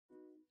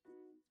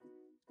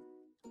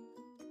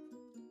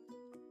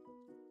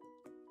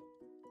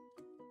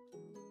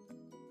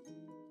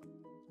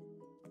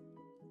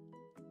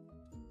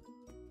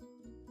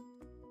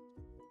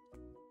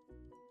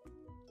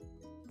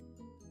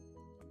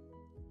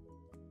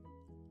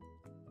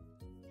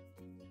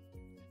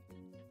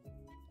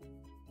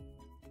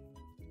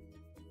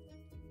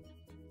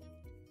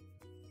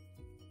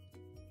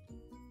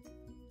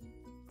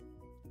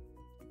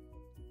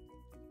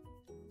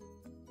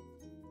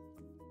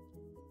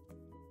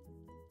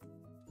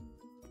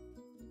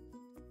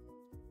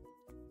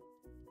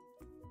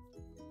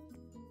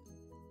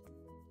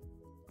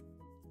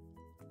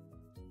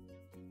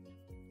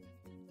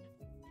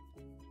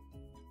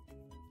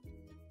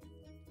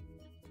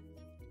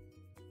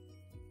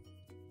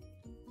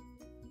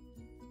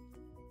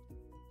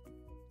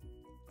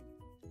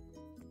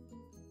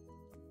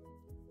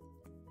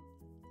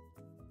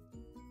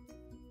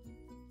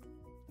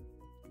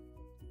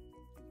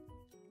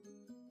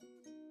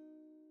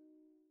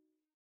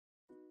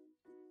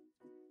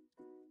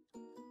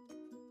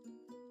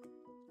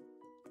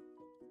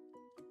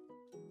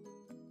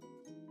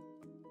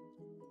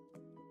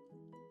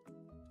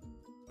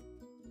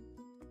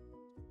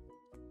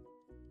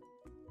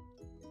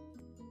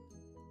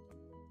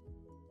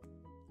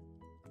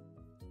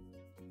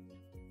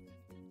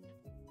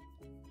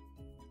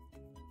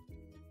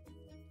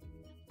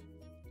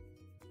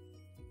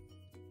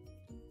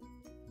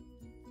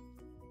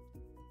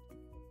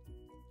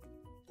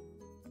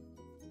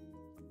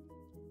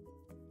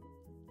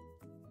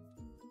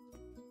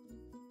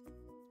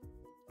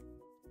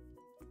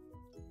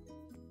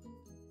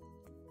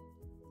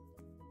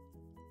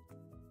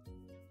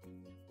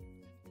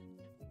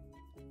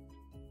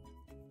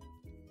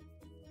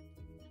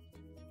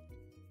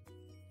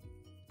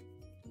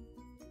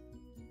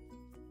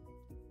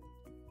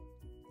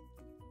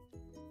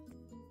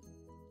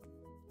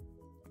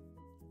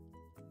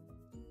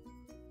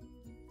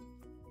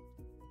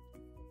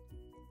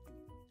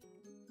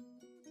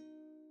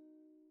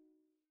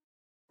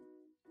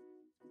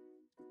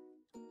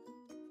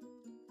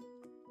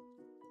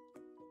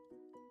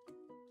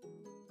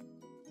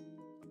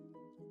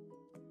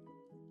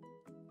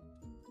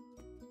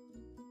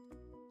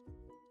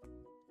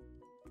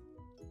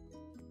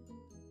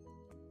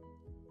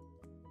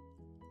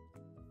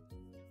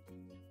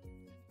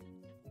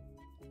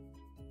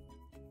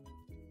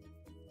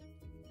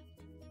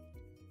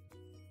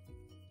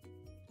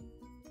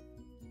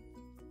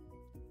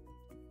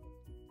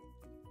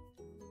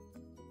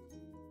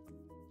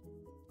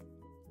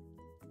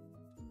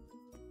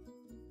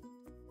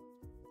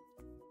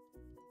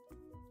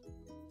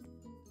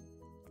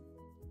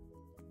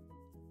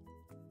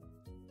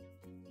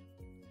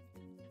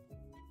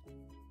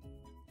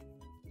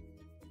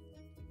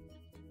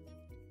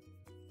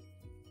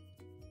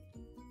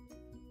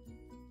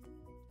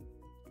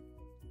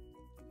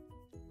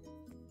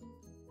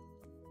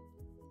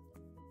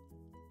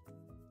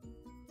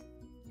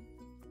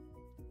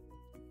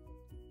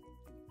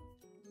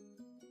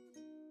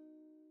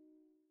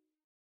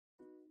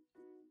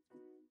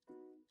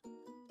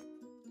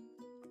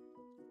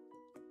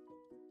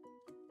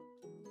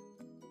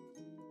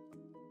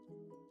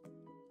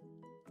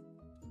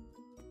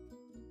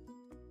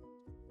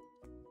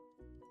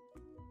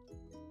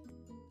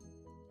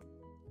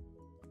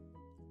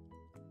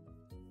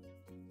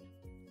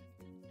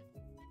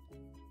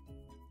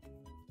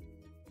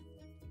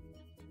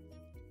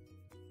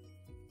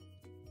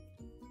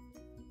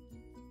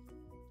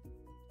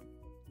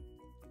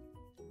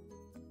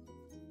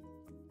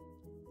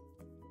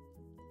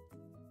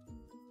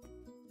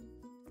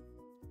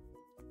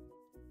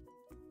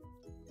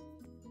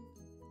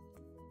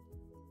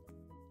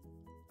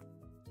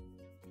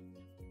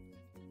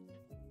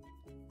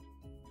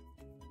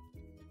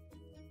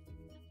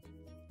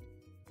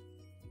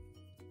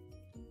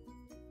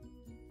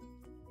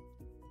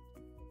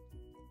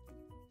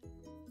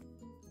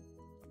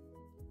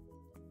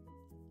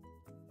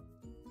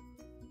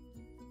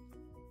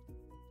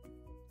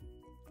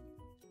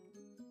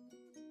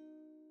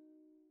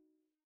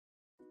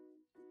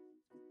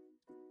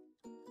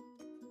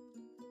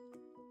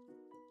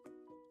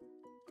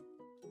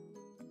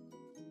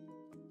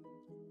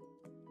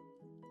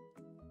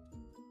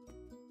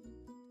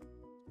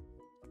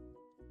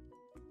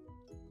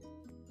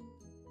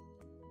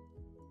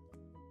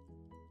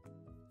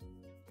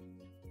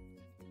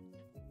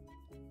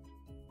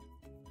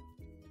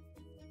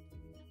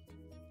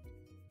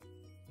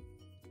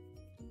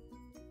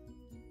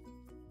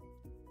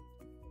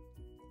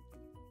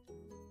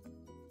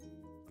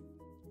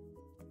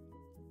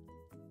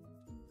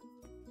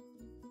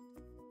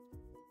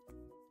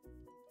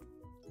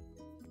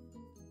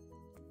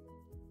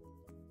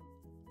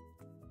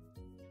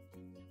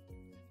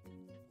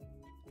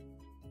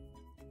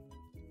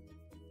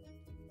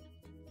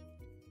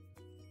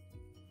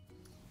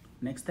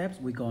Next steps,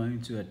 we're going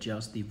to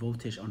adjust the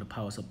voltage on the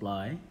power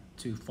supply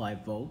to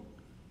 5 volt.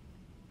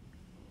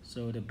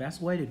 So the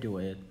best way to do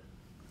it,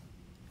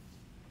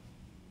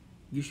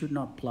 you should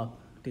not plug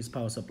this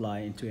power supply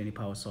into any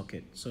power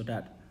socket, so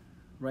that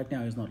right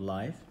now it's not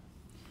live.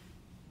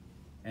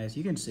 As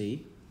you can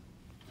see,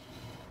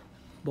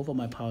 both of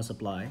my power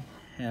supply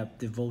have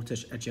the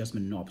voltage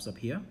adjustment knobs up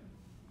here.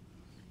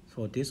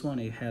 For this one,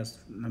 it has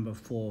number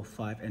 4,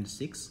 5, and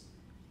 6,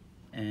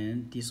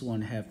 and this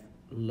one have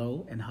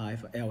low and high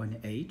for L and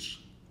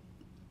H.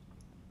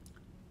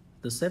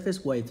 The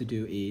safest way to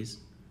do is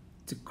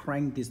to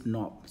crank this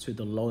knob to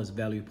the lowest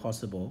value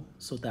possible,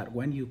 so that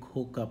when you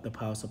hook up the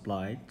power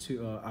supply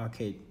to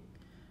arcade,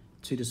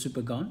 to the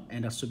SuperGUN,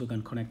 and the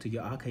SuperGUN connect to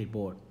your arcade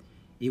board,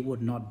 it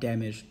would not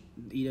damage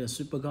either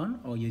SuperGUN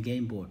or your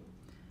game board.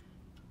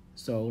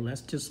 So let's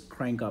just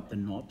crank up the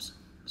knobs.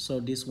 So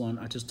this one,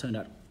 I just turn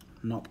that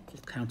knob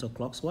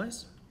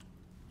counterclockwise.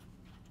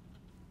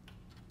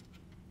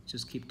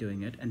 Just keep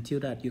doing it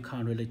until that you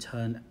can't really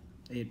turn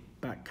it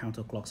back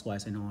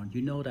counterclockwise and on.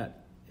 You know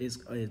that is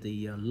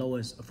the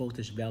lowest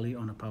voltage value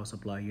on a power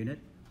supply unit.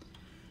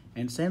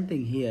 And same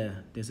thing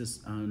here, this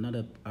is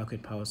another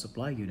arcade power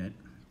supply unit.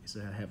 It's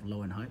have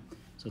low and high,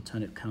 so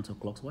turn it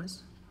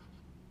counterclockwise.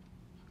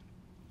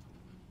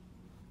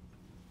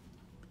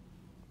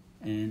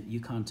 And you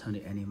can't turn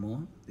it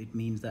anymore. It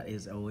means that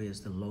is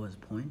always the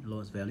lowest point,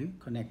 lowest value.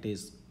 Connect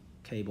this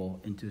cable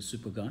into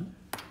SuperGUN.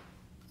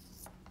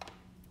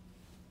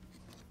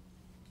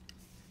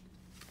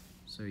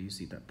 So you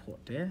see that port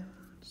there,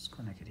 just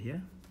connect it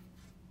here.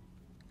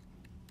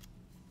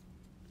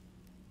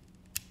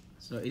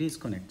 So it is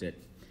connected.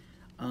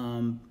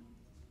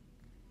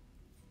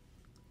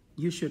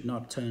 You should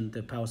not turn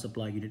the power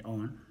supply unit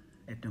on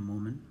at the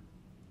moment,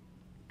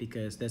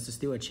 because there's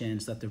still a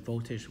chance that the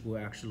voltage will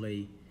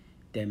actually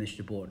damage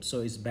the board.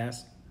 So it's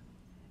best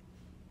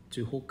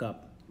to hook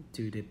up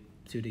to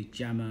the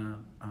jammer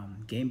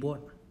game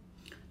board.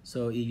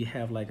 So if you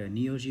have like a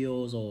Neo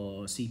Geos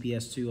or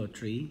CPS 2 or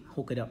 3,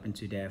 hook it up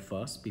into there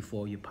first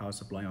before you power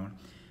supply on.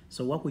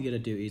 So what we're gonna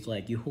do is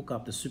like you hook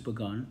up the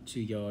SuperGUN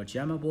to your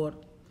jammer board.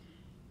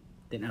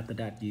 Then after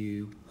that,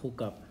 you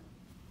hook up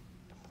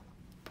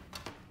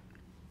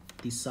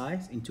this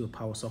side into a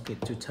power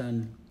socket to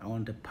turn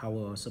on the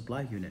power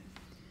supply unit.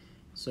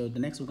 So the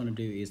next we're gonna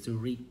do is to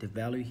read the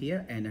value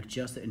here and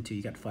adjust it until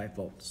you get 5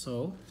 volts.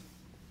 So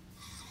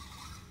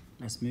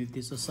let's move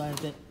this aside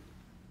a bit.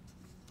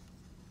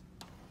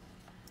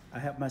 I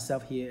have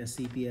myself here a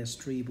CPS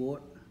 3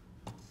 board.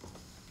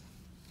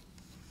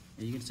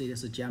 And you can see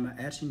there's a jammer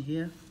edge in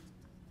here.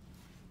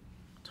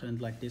 Turn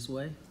like this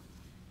way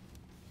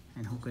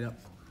and hook it up.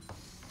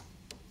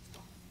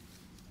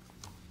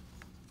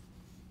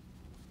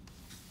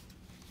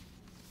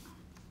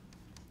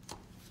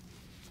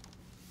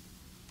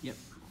 Yep.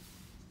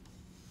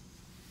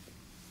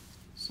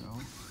 So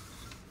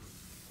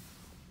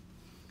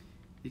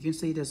you can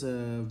see there's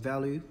a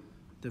value,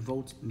 the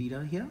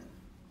voltmeter here.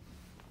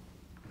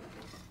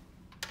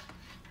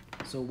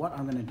 So what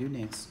I'm gonna do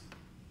next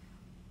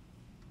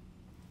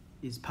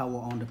is power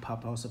on the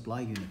power supply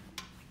unit.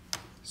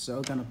 So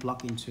I'm gonna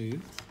plug into the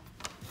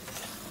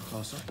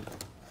power socket.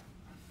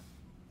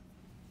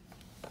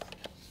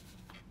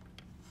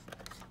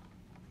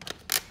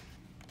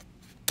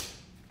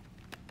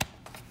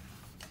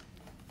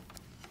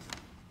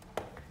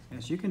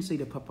 As you can see,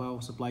 the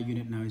power supply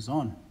unit now is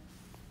on.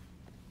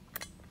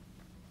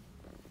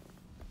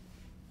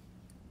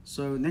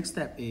 So next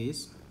step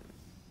is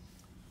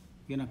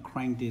you're gonna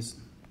crank this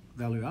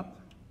value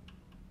up.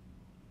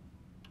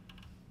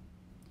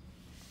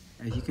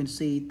 As you can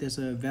see, there's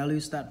a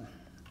values that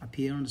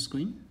appear on the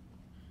screen.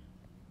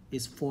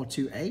 It's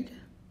 428.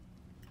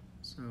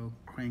 So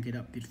crank it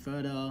up a bit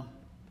further, a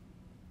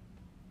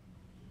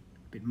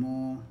bit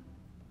more,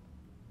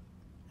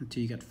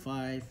 until you get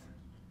 5.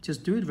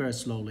 Just do it very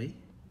slowly.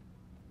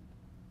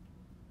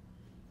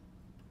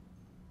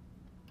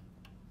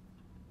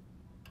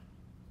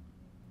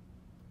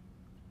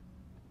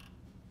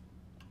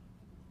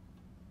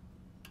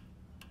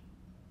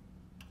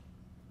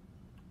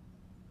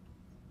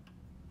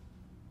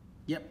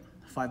 Yep,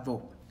 5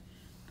 volt.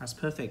 That's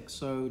perfect.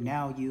 So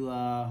now you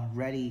are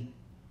ready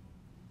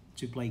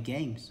to play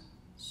games.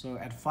 So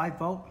at 5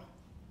 volt,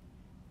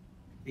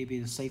 it will be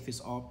the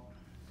safest op.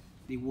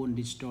 It won't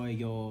destroy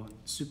your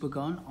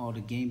SuperGUN or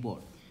the game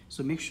board.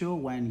 So make sure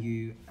when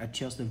you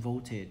adjust the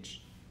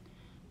voltage,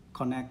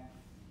 connect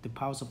the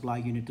power supply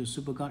unit to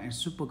SuperGUN, and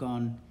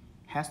SuperGUN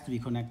has to be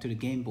connected to the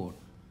game board.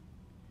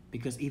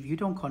 Because if you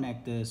don't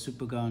connect the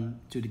SuperGUN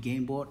to the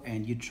game board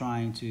and you're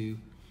trying to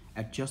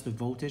adjust the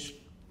voltage,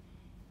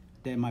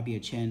 there might be a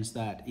chance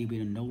that it will be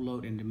a no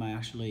load and it might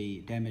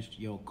actually damage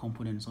your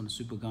components on the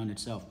SuperGUN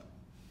itself.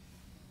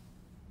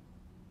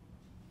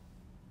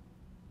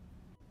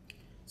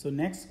 So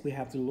next we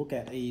have to look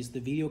at is the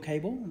video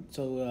cable.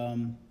 So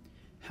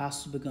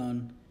HAS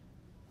Supergun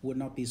would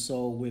not be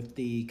sold with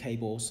the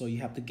cable, so you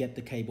have to get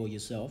the cable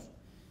yourself.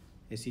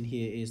 As in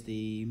here is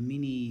the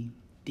mini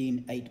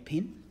DIN 8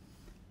 pin.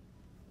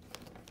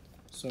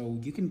 So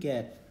you can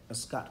get a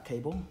Scart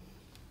cable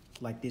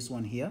like this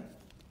one here,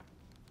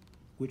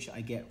 which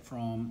I get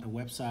from a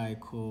website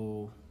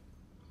called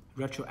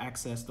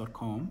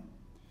retroaccess.com.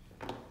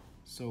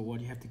 So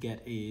what you have to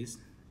get is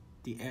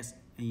the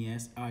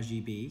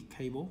NESRGB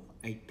cable,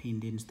 8-pin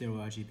DIN stereo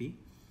RGB.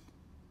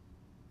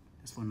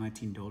 That's for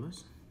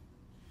 $19.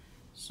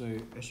 So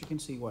as you can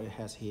see, what it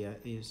has here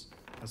is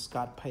a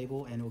Scart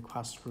cable, and it will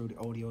pass through the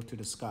audio to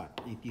the Scart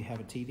if you have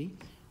a TV.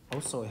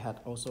 Also, it had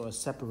also a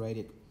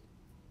separated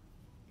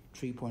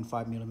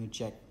 3.5mm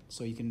jack,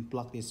 so you can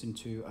plug this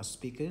into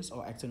speakers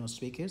or external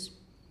speakers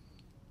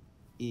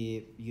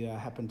if you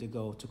happen to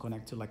go to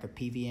connect to like a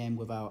PVM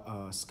without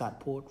a Scart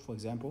port, for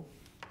example.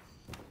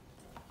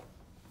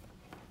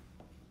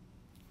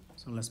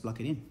 So let's plug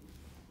it in.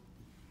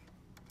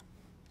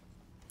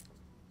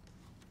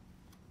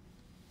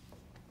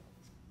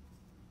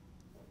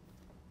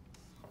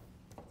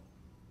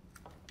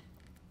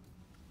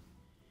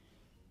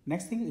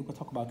 Next thing, we will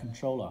talk about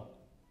controller.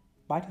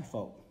 By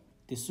default,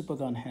 the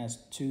SuperGUN has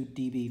 2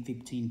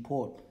 DB15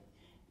 port.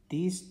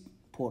 This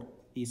port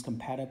is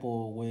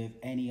compatible with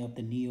any of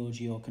the Neo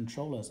Geo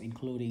controllers,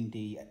 including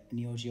the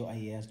Neo Geo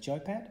AES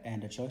joypad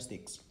and the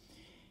joysticks.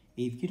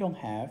 If you don't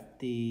have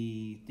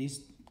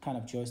this kind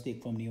of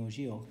joystick from Neo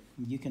Geo,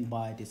 you can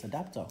buy this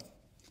adapter.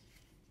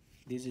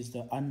 This is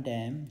the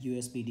undamped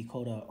USB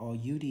decoder, or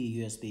UD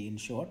USB in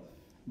short.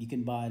 You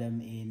can buy them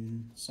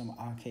in some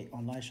arcade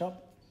online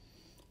shop.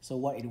 So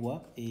what it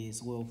works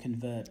is will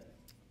convert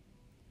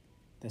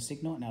the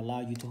signal and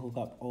allow you to hook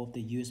up all of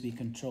the USB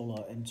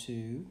controller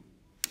into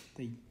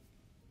the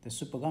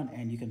SuperGUN,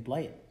 and you can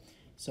play it.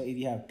 So if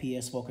you have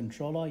PS4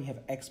 controller, you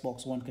have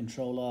Xbox One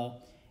controller,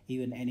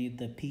 even any of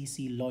the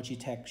PC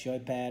Logitech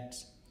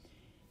joypads,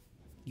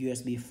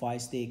 USB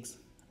 5 sticks,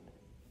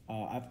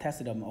 I've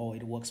tested them all,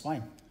 it works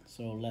fine.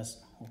 So let's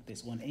hook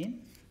this one in.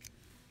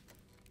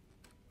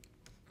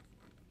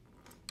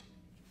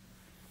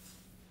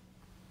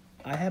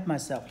 I have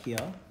myself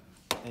here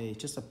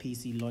just a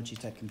PC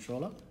Logitech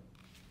controller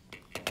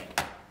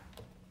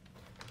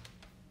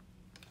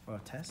for a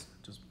test.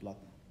 Just plug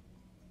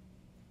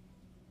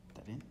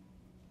that in.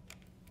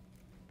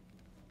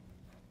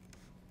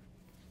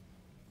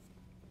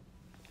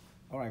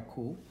 Alright,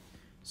 cool.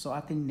 So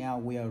I think now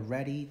we are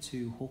ready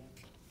to hook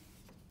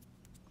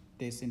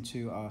this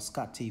into our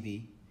Scart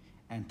TV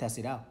and test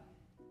it out.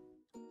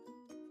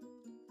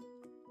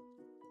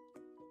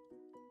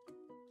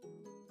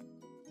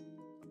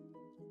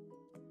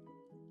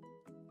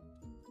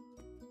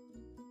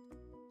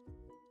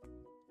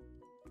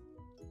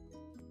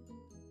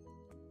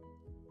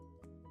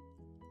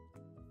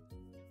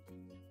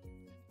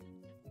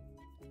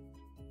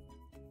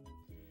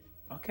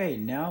 Okay,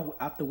 now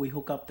after we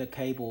hook up the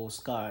cable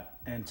Scart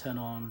and turn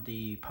on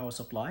the power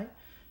supply,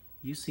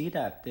 you see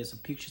that there's a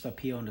pictures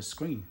appear on the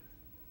screen.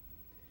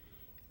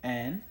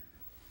 And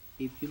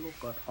if you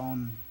look at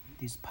on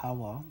this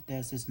power,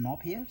 there's this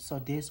knob here. So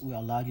this will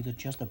allow you to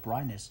adjust the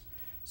brightness.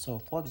 So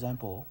for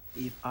example,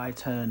 if I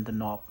turn the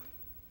knob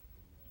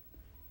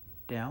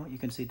down, you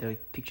can see the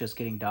pictures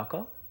getting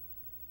darker,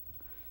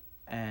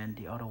 and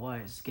the other way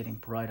is getting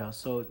brighter.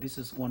 So this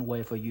is one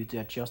way for you to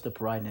adjust the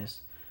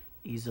brightness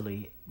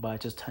easily by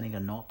just turning the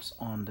knobs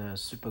on the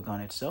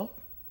SuperGUN itself.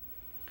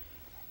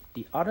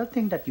 The other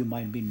thing that you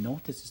might be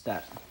noticed is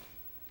that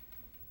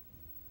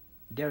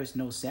there is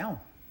no sound.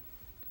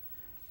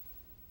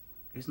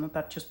 It's not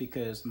that just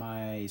because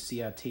my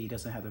CRT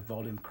doesn't have the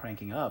volume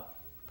cranking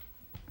up.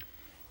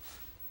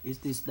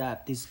 It's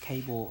that this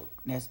cable,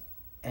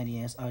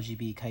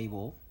 NESRGB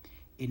cable,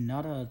 in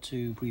order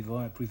to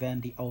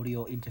prevent the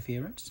audio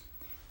interference,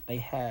 they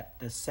had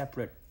the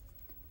separate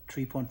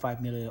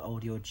 3.5mm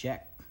audio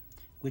jack,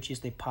 which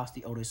is they pass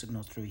the audio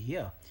signals through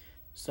here.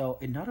 So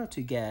in order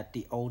to get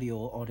the audio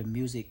or the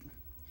music,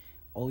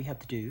 all you have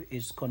to do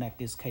is connect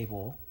this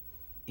cable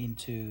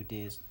into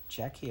this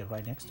jack here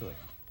right next to it.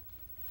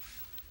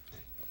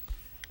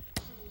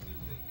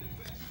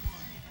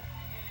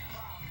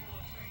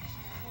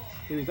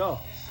 Here we go.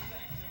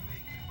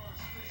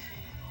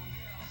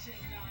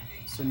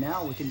 So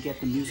now we can get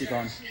the music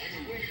on.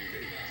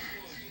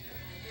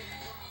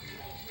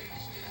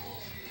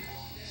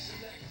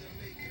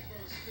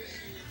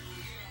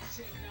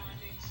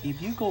 If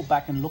you go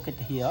back and look at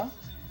here,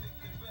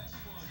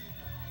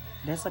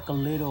 there's like a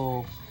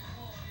little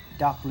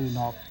dark blue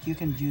knob. You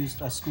can use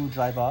a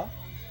screwdriver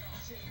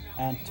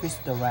and twist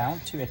it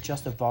around to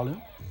adjust the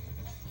volume.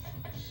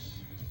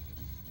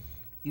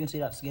 You can see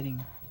that's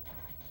getting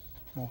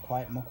more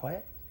quiet.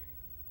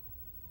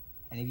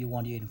 And if you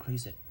want, you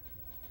increase it.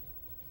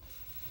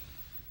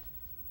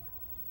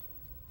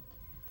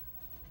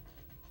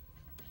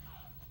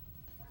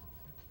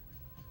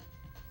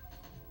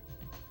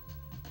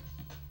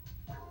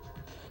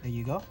 There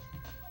you go.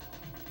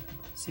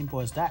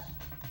 Simple as that.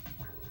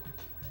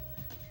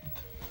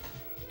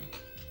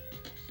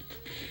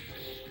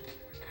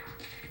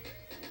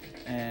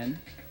 And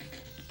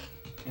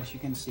as you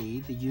can see,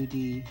 the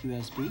UD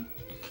USB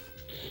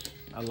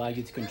allow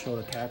you to control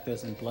the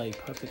characters and play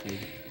perfectly.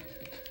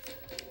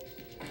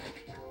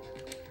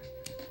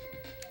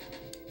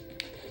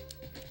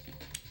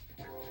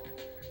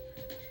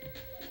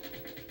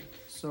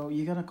 So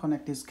you're gonna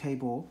connect this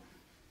cable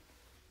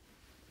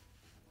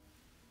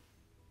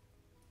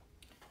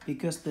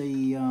because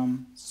the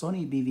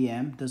Sony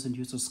BVM doesn't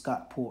use a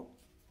Scart port,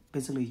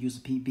 basically use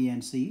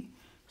BNC.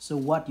 So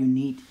what you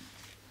need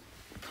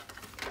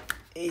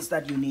is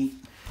that you need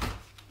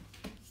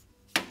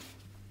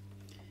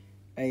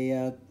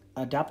a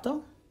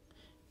adapter.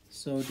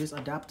 So this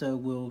adapter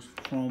will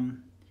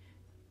from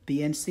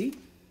BNC,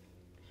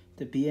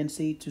 the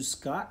BNC to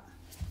Scart,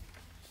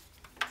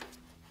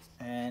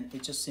 and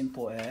it's just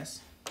simple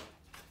as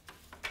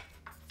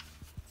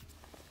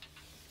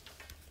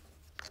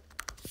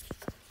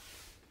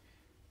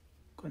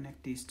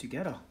connect these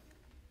together.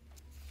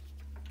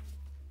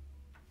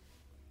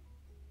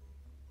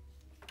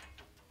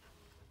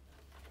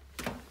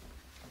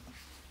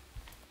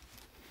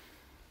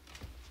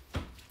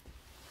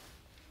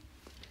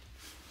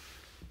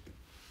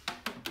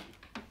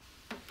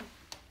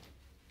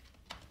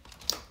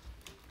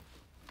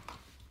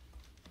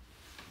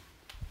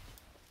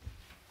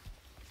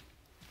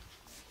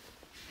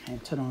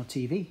 And turn on the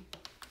TV.